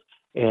negative.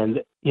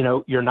 And,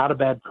 you're not a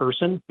bad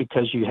person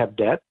because you have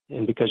debt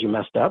and because you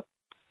messed up.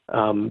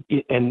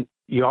 And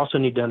you also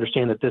need to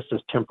understand that this is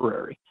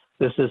temporary.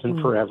 This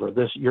isn't forever.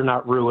 You're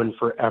not ruined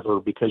forever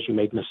because you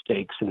made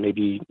mistakes and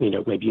maybe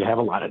you have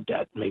a lot of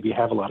debt, maybe you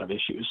have a lot of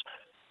issues.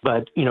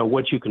 But,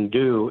 what you can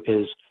do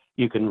is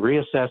you can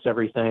reassess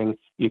everything.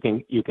 You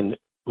can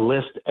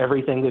list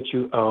everything that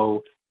you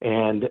owe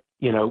and,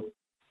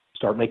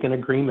 start making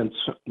agreements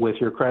with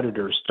your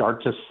creditors,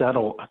 start to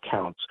settle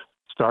accounts,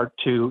 start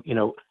to,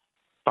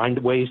 find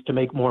ways to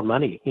make more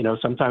money.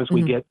 Sometimes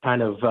we get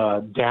kind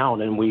of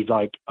down and we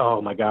like,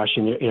 oh my gosh,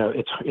 and,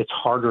 it's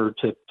harder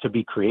to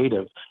be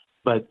creative.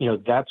 But,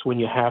 that's when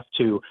you have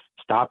to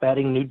stop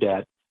adding new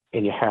debt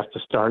and you have to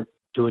start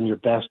doing your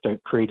best to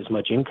create as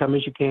much income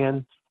as you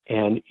can.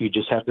 And you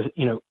just have to,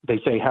 they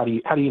say, how do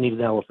you need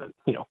an elephant?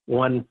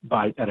 One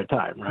bite at a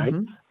time, right?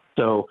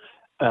 So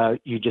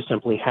you just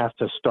simply have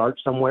to start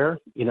somewhere.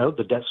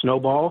 The debt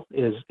snowball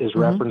is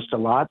referenced a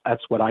lot.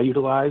 That's what I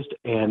utilized.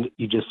 And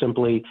you just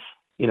simply,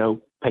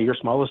 pay your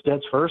smallest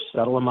debts first,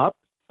 settle them up.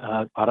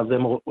 A lot of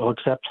them will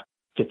accept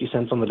 50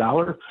 cents on the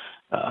dollar.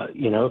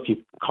 If you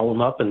call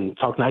them up and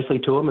talk nicely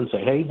to them and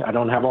say, hey, I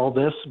don't have all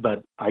this,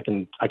 but I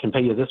can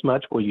pay you this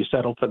much. Will you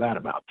settle for that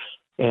amount?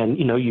 And,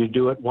 you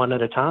do it one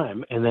at a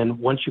time. And then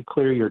once you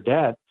clear your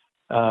debt,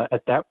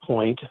 at that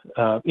point,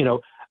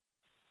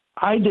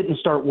 I didn't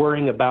start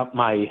worrying about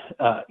my,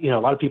 a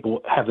lot of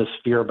people have this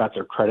fear about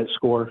their credit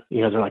score.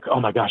 They're like,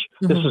 oh my gosh,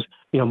 this is,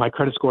 my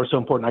credit score is so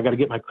important. I got to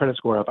get my credit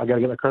score up.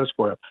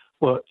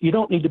 Well, you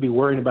don't need to be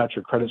worrying about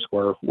your credit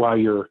score while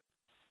you're,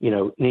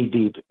 knee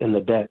deep in the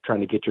debt,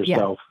 trying to get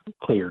yourself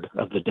cleared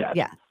of the debt.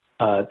 Yeah.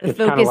 It's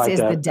focus kind of like is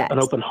the debt. An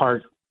open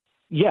heart.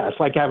 Yeah. It's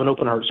like having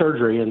open heart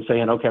surgery and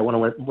saying, okay, I want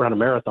to run a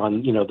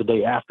marathon, the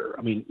day after.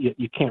 I mean,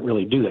 you can't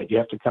really do that. You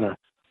have to kind of,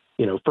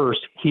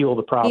 first heal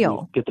the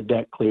problem, get the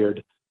debt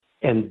cleared,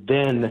 and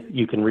then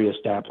you can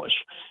reestablish,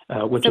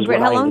 which is Britt,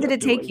 what how I long ended did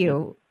up it take doing.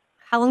 you?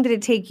 How long did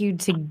it take you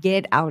to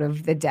get out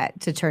of the debt,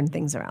 to turn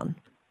things around?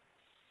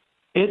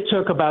 It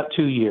took about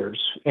 2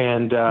 years.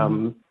 And,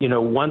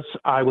 once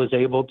I was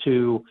able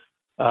to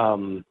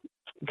kind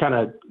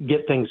of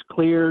get things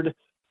cleared,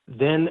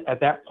 then at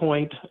that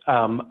point,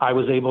 I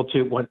was able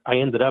to, when I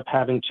ended up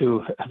having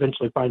to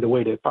eventually find a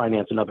way to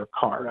finance another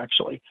car,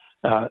 actually.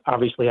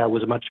 Obviously, I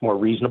was much more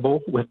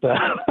reasonable with the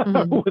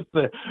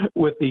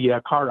with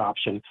the car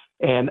option,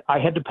 and I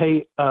had to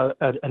pay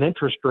an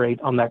interest rate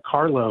on that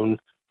car loan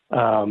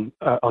on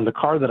the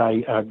car that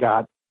I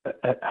got.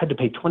 I had to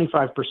pay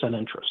 25%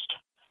 interest.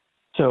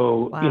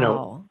 So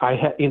Wow. I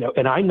had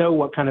and I know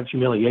what kind of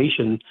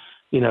humiliation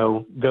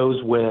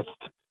goes with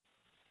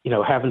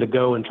having to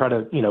go and try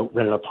to,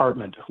 rent an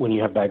apartment when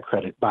you have bad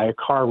credit, buy a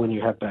car when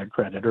you have bad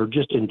credit, or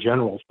just in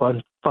general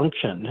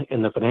function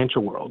in the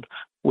financial world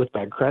with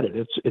bad credit.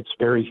 It's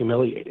very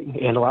humiliating.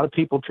 And a lot of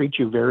people treat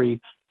you very,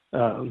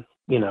 very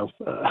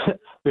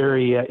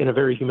in a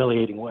very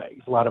humiliating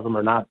way. A lot of them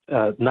are not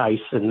nice.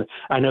 And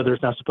I know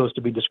there's not supposed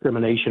to be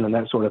discrimination and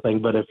that sort of thing,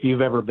 but if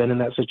you've ever been in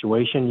that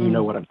situation, you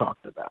know what I'm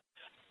talking about.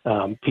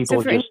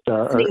 People just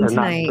are not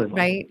friendly.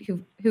 Right?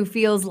 Who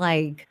feels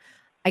like,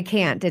 I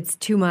can't, it's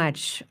too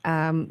much.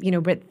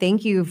 But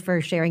thank you for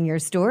sharing your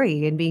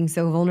story and being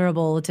so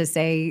vulnerable to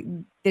say,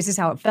 this is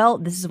how it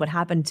felt. This is what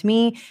happened to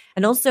me.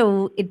 And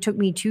also it took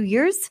me 2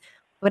 years,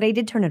 but I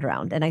did turn it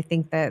around. And I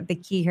think that the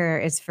key here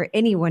is for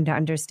anyone to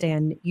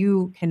understand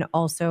you can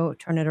also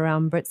turn it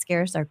around. Britt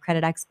Scarce, our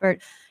credit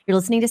expert. You're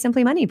listening to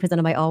Simply Money,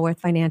 presented by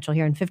Allworth Financial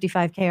here on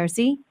 55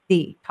 KRC,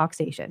 the talk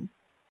station.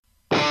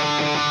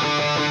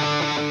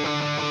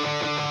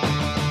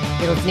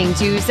 You're listening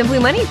to Simply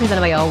Money,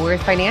 presented by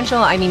Allworth Financial.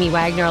 I'm Amy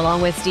Wagner,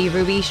 along with Steve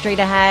Ruby. Straight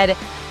ahead,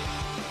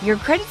 your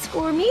credit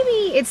score,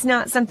 maybe it's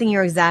not something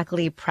you're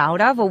exactly proud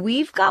of. Well,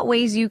 we've got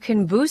ways you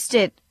can boost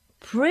it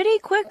pretty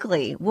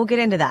quickly. We'll get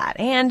into that.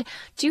 And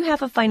do you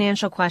have a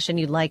financial question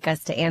you'd like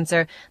us to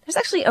answer? There's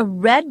actually a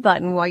red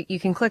button you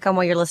can click on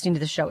while you're listening to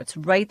the show. It's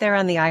right there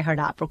on the iHeart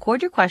app.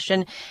 Record your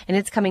question, and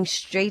it's coming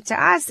straight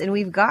to us. And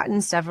we've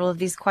gotten several of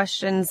these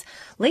questions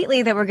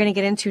lately that we're going to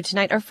get into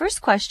tonight. Our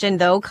first question,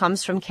 though,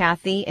 comes from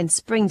Kathy in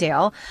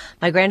Springdale.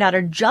 My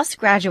granddaughter just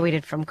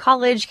graduated from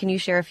college. Can you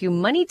share a few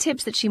money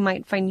tips that she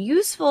might find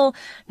useful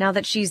now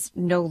that she's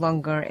no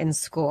longer in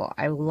school?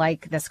 I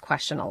like this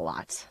question a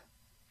lot.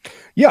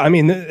 Yeah, I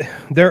mean,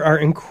 there are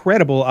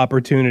incredible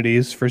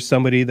opportunities for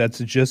somebody that's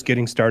just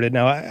getting started.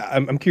 Now,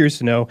 I'm curious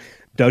to know,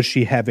 does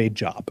she have a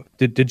job?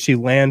 Did she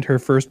land her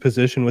first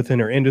position within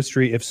her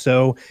industry? If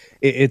so,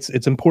 it's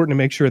important to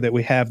make sure that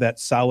we have that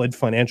solid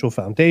financial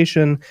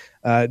foundation.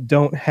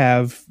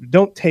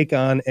 Don't take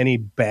on any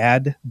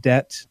bad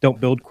debt. Don't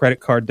build credit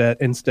card debt.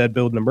 Instead,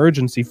 build an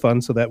emergency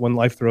fund so that when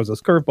life throws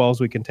us curveballs,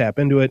 we can tap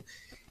into it.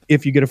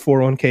 If you get a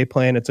 401k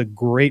plan, it's a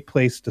great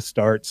place to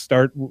start.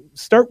 Start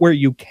where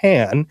you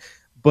can,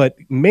 but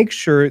make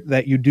sure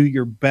that you do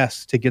your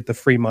best to get the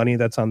free money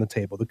that's on the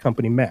table, the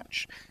company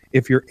match.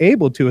 If you're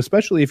able to,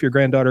 especially if your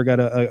granddaughter got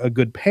a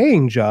good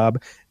paying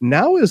job,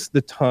 now is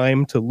the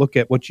time to look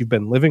at what you've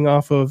been living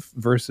off of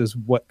versus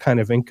what kind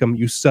of income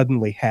you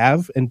suddenly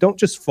have. And don't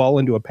just fall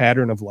into a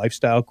pattern of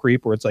lifestyle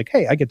creep where it's like,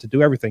 hey, I get to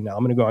do everything now.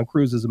 I'm going to go on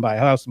cruises and buy a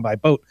house and buy a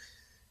boat.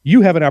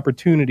 You have an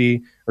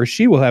opportunity, or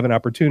she will have an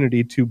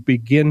opportunity to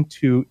begin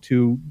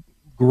to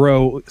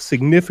grow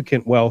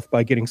significant wealth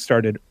by getting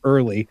started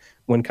early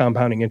when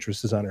compounding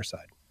interest is on her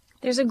side.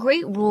 There's a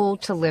great rule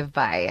to live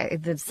by,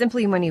 the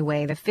Simply Money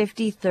way, the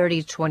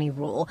 50-30-20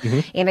 rule.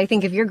 Mm-hmm. And I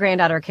think if your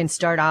granddaughter can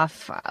start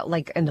off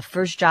like in the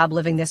first job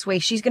living this way,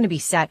 she's going to be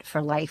set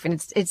for life. And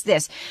it's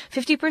this,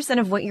 50%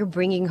 of what you're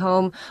bringing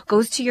home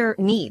goes to your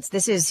needs.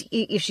 This is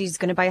if she's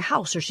going to buy a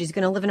house or she's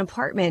going to live in an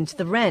apartment,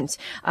 the rent,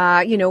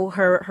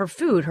 her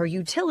food, her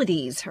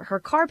utilities, her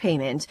car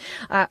payment,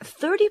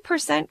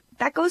 30%.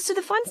 That goes to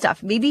the fun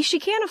stuff. Maybe she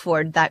can't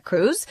afford that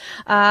cruise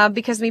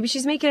because maybe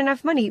she's making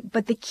enough money.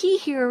 But the key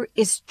here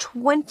is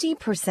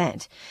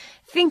 20%.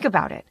 Think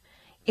about it.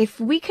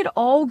 If we could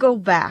all go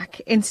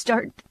back and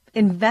start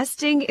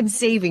investing and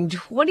saving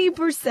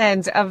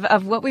 20%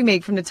 of what we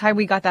make from the time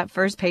we got that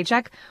first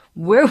paycheck,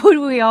 where would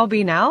we all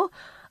be now?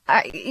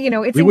 It's we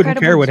incredible. Wouldn't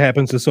care what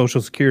happens to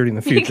Social Security in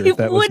the future if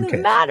that was the case. It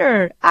wouldn't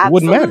matter.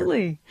 Absolutely. It wouldn't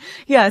matter.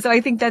 Yeah, so I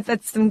think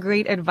that's some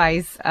great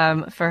advice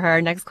for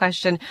her. Next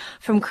question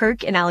from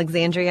Kirk in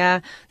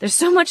Alexandria. There's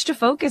so much to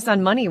focus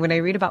on money when I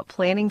read about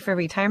planning for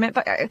retirement,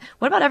 but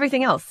what about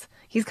everything else?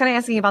 He's kind of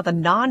asking about the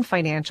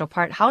non-financial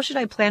part. How should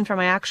I plan for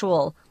my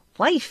actual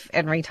life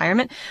and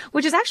retirement,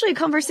 which is actually a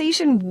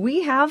conversation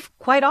we have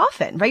quite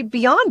often, right?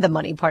 Beyond the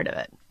money part of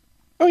it.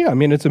 Oh, yeah. I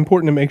mean, it's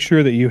important to make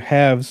sure that you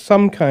have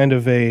some kind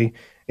of a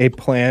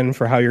plan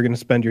for how you're going to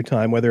spend your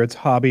time, whether it's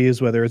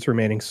hobbies, whether it's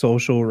remaining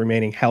social,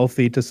 remaining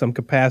healthy to some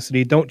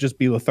capacity. Don't just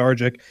be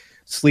lethargic,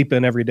 sleep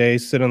in every day,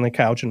 sit on the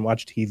couch and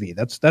watch TV.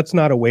 That's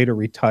not a way to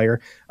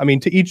retire. I mean,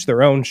 to each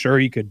their own. Sure,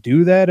 you could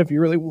do that if you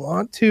really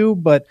want to,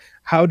 but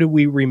how do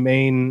we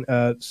remain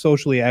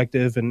socially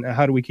active and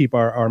how do we keep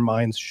our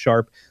minds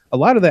sharp? A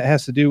lot of that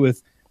has to do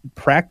with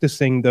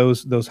practicing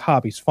those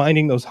hobbies,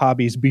 finding those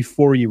hobbies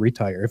before you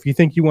retire. If you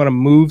think you want to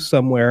move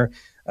somewhere,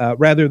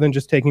 rather than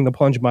just taking the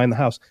plunge buying the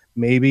house,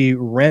 maybe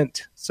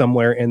rent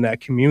somewhere in that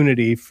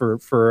community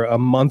for a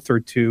month or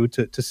two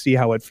to see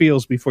how it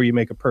feels before you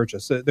make a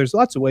purchase. There's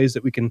lots of ways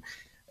that we can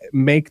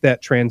make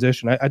that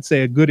transition. I'd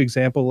say a good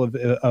example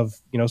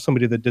of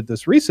somebody that did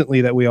this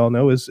recently that we all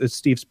know is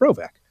Steve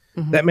Sprovak.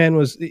 Mm-hmm. That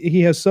man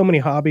he has so many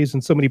hobbies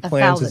and so many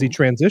plans as he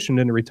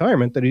transitioned into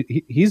retirement that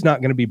he's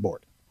not going to be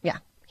bored. Yeah.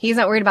 He's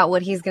not worried about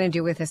what he's going to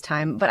do with his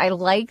time. But I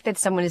like that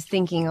someone is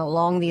thinking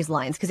along these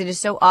lines, because it is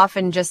so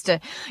often just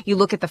you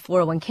look at the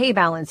 401k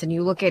balance and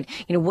you look at,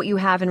 what you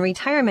have in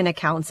retirement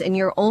accounts, and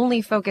you're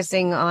only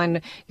focusing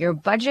on your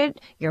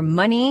budget, your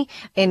money,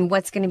 and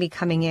what's going to be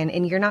coming in.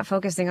 And you're not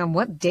focusing on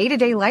what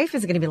day-to-day life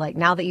is going to be like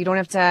now that you don't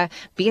have to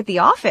be at the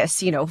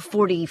office,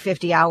 40,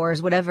 50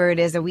 hours, whatever it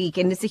is a week.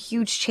 And it's a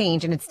huge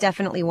change, and it's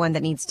definitely one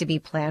that needs to be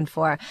planned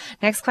for.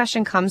 Next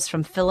question comes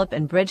from Philip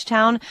in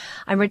Bridgetown.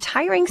 I'm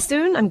retiring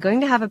soon. I'm going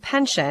to have a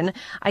pension.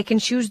 I can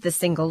choose the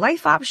single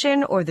life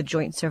option or the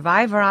joint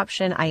survivor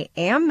option. I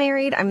am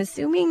married. I'm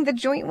assuming the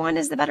joint one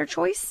is the better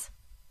choice.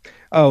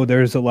 Oh,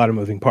 there's a lot of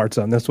moving parts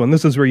on this one.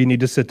 This is where you need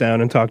to sit down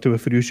and talk to a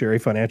fiduciary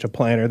financial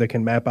planner that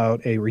can map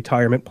out a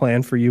retirement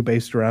plan for you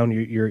based around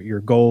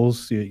your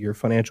goals, your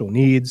financial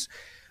needs.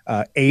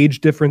 Age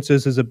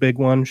differences is a big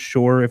one.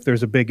 Sure, if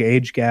there's a big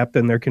age gap,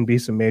 then there can be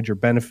some major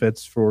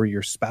benefits for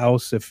your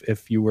spouse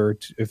if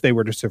they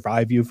were to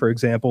survive you, for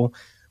example.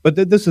 But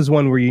this is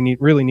one where you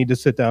really need to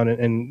sit down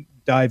and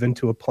dive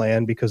into a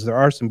plan, because there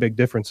are some big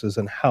differences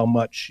in how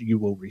much you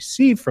will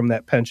receive from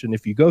that pension.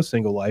 If you go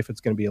single life,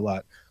 it's going to be a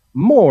lot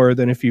more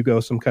than if you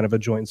go some kind of a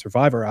joint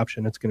survivor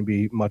option. It's going to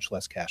be much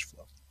less cash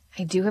flow.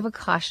 I do have a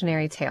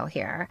cautionary tale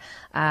here.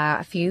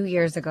 A few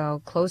years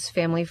ago, close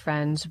family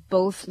friends,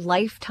 both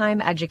lifetime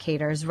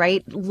educators,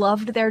 right?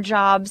 Loved their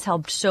jobs,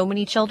 helped so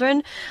many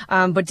children,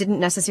 but didn't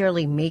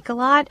necessarily make a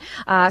lot.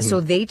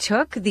 So they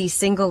took the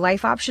single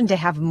life option to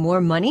have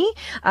more money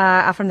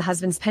from the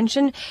husband's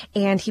pension.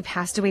 And he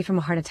passed away from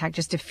a heart attack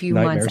just a few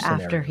months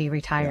after he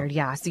retired.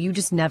 Yeah. So you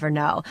just never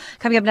know.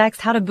 Coming up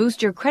next, how to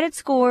boost your credit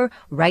score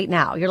right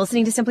now. You're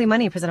listening to Simply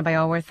Money, presented by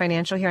Allworth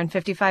Financial here on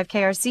 55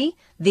 KRC,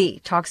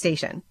 the talk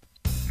station.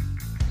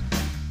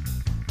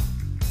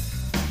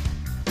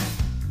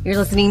 You're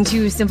listening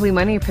to Simply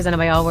Money, presented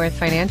by Allworth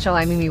Financial.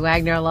 I'm Amy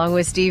Wagner, along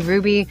with Steve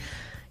Ruby.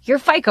 Your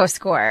FICO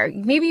score,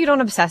 maybe you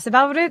don't obsess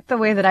about it the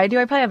way that I do.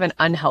 I probably have an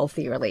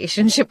unhealthy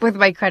relationship with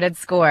my credit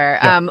score.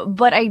 Yeah.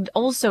 But I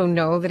also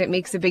know that it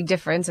makes a big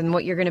difference in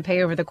what you're going to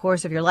pay over the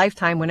course of your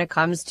lifetime when it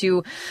comes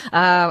to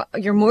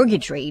your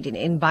mortgage rate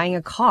and buying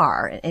a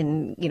car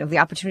and, the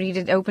opportunity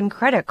to open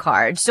credit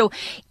cards. So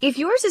if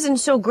yours isn't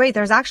so great,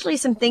 there's actually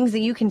some things that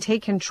you can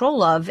take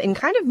control of and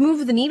kind of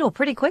move the needle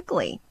pretty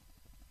quickly.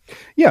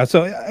 Yeah,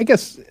 so I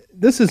guess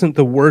this isn't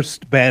the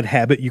worst bad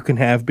habit you can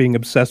have, being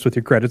obsessed with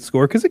your credit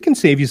score, because it can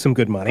save you some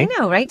good money. I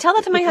know, right? Tell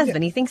that to my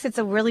husband. He thinks it's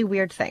a really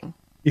weird thing.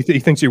 He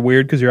thinks you're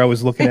weird because you're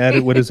always looking at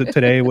it. What is it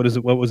today? What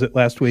was it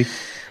last week?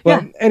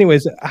 Well,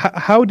 anyways,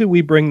 how do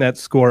we bring that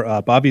score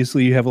up?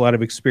 Obviously, you have a lot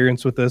of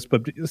experience with this,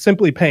 but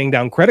simply paying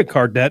down credit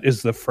card debt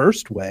is the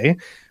first way.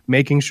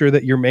 Making sure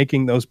that you're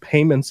making those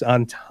payments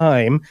on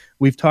time.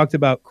 We've talked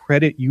about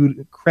credit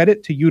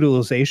to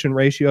utilization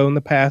ratio in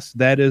the past.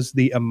 That is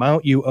the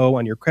amount you owe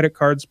on your credit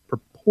cards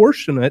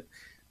proportionate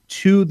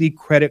to the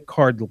credit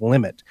card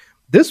limit.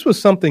 This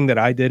was something that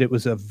I did. It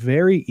was a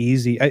very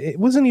easy, it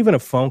wasn't even a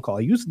phone call.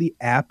 I used the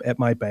app at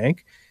my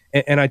bank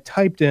and I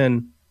typed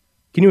in,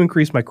 can you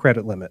increase my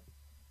credit limit?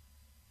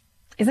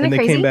 Isn't it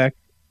crazy? And they came back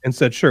and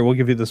said, sure, we'll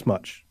give you this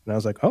much. And I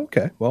was like, oh,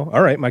 okay, well,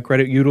 all right. My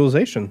credit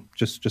utilization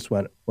just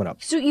went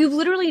up. So you've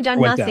literally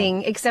done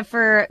nothing except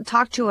for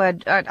talk to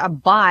a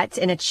bot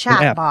in a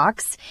chat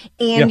box,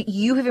 and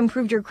you have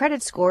improved your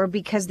credit score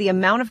because the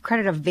amount of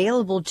credit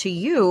available to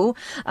you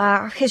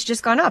has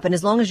just gone up. And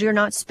as long as you're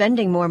not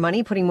spending more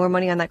money, putting more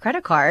money on that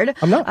credit card,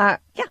 I'm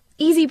not.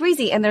 Easy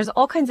breezy. And there's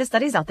all kinds of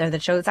studies out there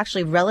that show it's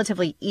actually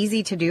relatively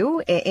easy to do,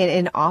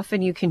 and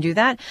often you can do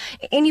that.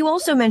 And you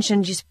also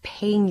mentioned just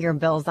paying your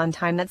bills on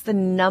time. That's the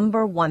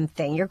number one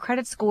thing. Your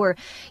credit score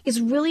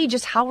is really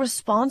just how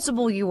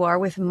responsible you are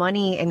with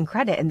money and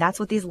credit. And that's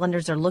what these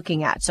lenders are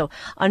looking at. So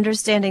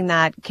understanding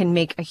that can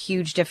make a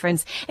huge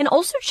difference. And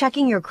also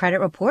checking your credit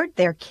report.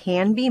 There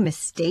can be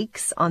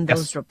mistakes on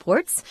those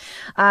reports.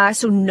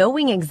 So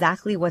knowing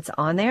exactly what's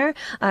on there.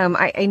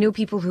 I know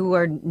people who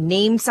are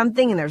named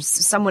something and there's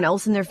someone else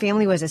in their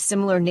family who has a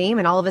similar name,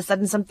 and all of a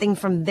sudden something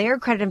from their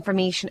credit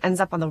information ends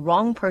up on the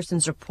wrong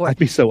person's report. I'd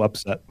be so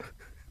upset.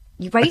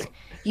 Right?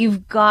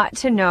 You've got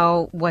to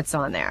know what's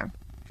on there.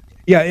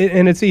 Yeah,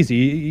 and it's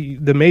easy.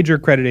 The major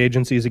credit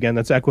agencies, again,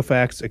 that's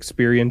Equifax,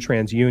 Experian,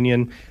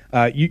 TransUnion.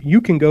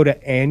 You can go to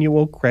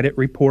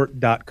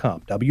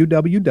annualcreditreport.com,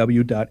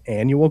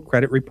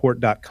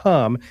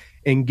 www.annualcreditreport.com,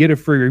 and get a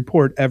free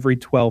report every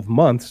 12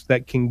 months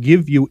that can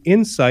give you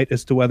insight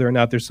as to whether or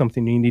not there's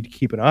something you need to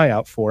keep an eye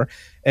out for.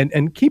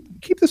 And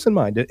keep this in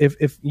mind.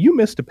 If you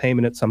missed a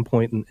payment at some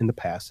point in the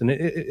past, and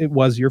it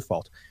was your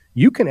fault,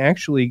 you can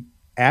actually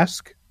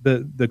ask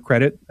the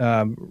credit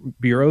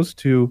bureaus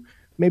to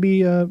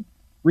maybe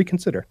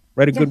reconsider,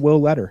 write a goodwill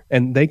letter,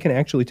 and they can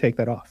actually take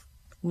that off.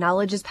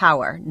 Knowledge is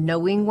power.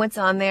 Knowing what's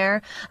on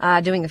there,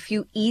 doing a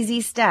few easy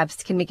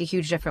steps can make a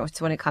huge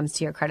difference when it comes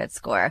to your credit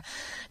score.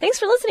 Thanks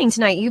for listening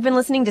tonight. You've been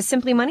listening to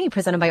Simply Money,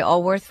 presented by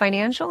Allworth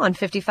Financial on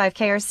 55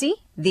 KRC,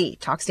 the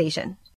talk station.